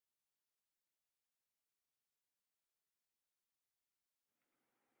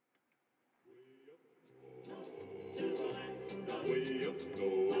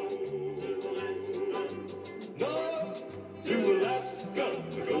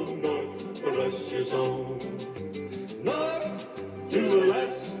Russia's on. North to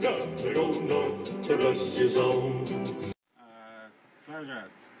Alaska, we go north to Russia's on. Pleasure.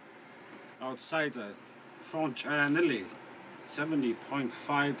 Outside Fort Yukon,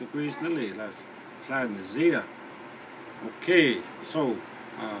 70.5 degrees nearly. That's flat Zia. Okay, so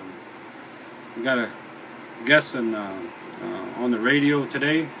we got a guest on the radio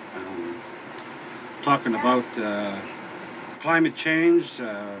today, talking about climate change,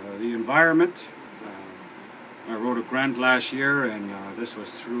 the environment. I wrote a grant last year, and this was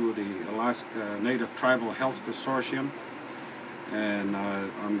through the Alaska Native Tribal Health Consortium, and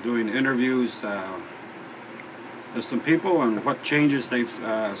I'm doing interviews with some people and what changes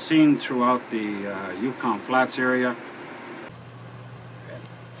they've seen throughout the Yukon Flats area.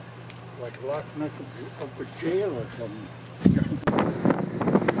 Like locking up a jail or something.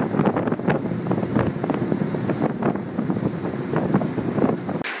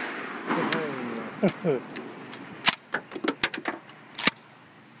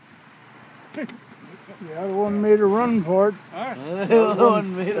 The other one made a run for it. The other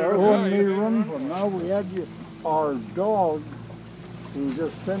one made a run for it. Now we have our dog. We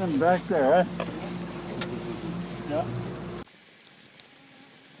just sent him back there. Yeah.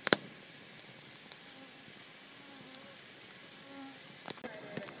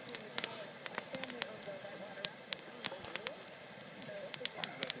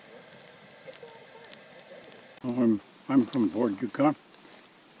 I'm from Fort Yukon.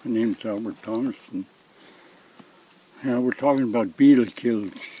 My name's Albert Thomas, and we're talking about beetle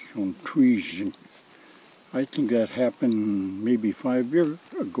kills on trees, and I think that happened maybe 5 years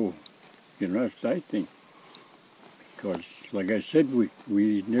ago. You know, that's what I think. Because, like I said,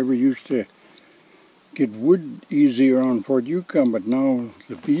 we never used to get wood easy around Fort Yukon, but now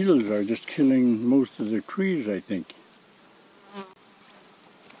the beetles are just killing most of the trees, I think.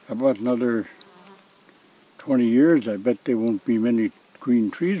 About another 20 years, I bet there won't be many green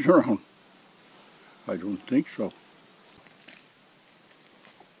trees around. I don't think so.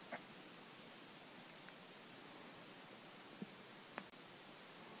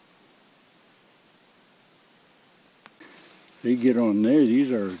 They get on there.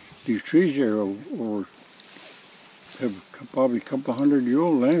 These trees here have probably a couple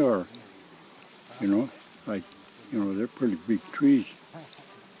hundred-year-old. They are, they're pretty big trees.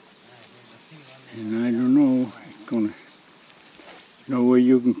 And I don't know, no way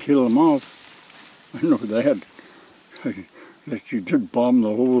you can kill them off. I know that. That you just bomb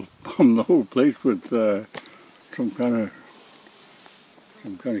the whole place with some kind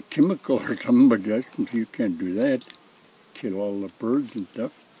of chemical or something, but you can't do that. Kill all the birds and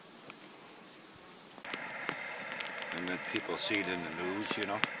stuff. And then people see it in the news, you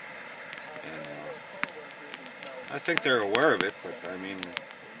know. And I think they're aware of it, but I mean,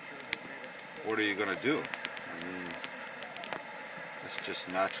 what are you going to do? I mean, it's just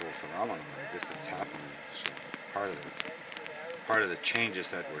natural phenomenon. I guess that's happening. So part of the changes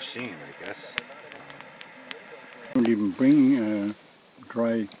that we're seeing, I guess. I don't even bring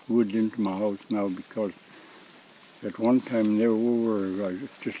dry wood into my house now, because at one time they were over,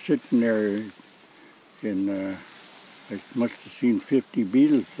 just sitting there, and I must have seen 50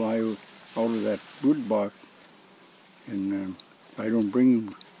 beetles fly out of that wood box. And I don't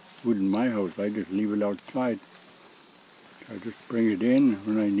bring wood in my house, I just leave it outside. I just bring it in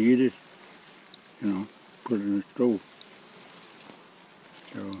when I need it, put it in the stove.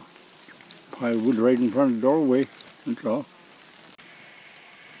 So, pile wood right in front of the doorway, that's all.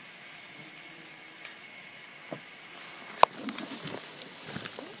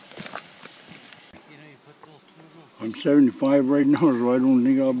 I'm 75 right now, so I don't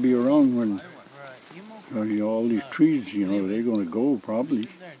think I'll be around when all these trees, they're going to go probably. He's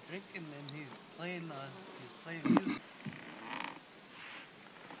sitting there drinking and he's playing music.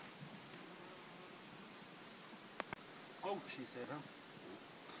 Oh, she said, huh?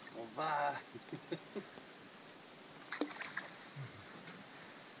 Well, bye.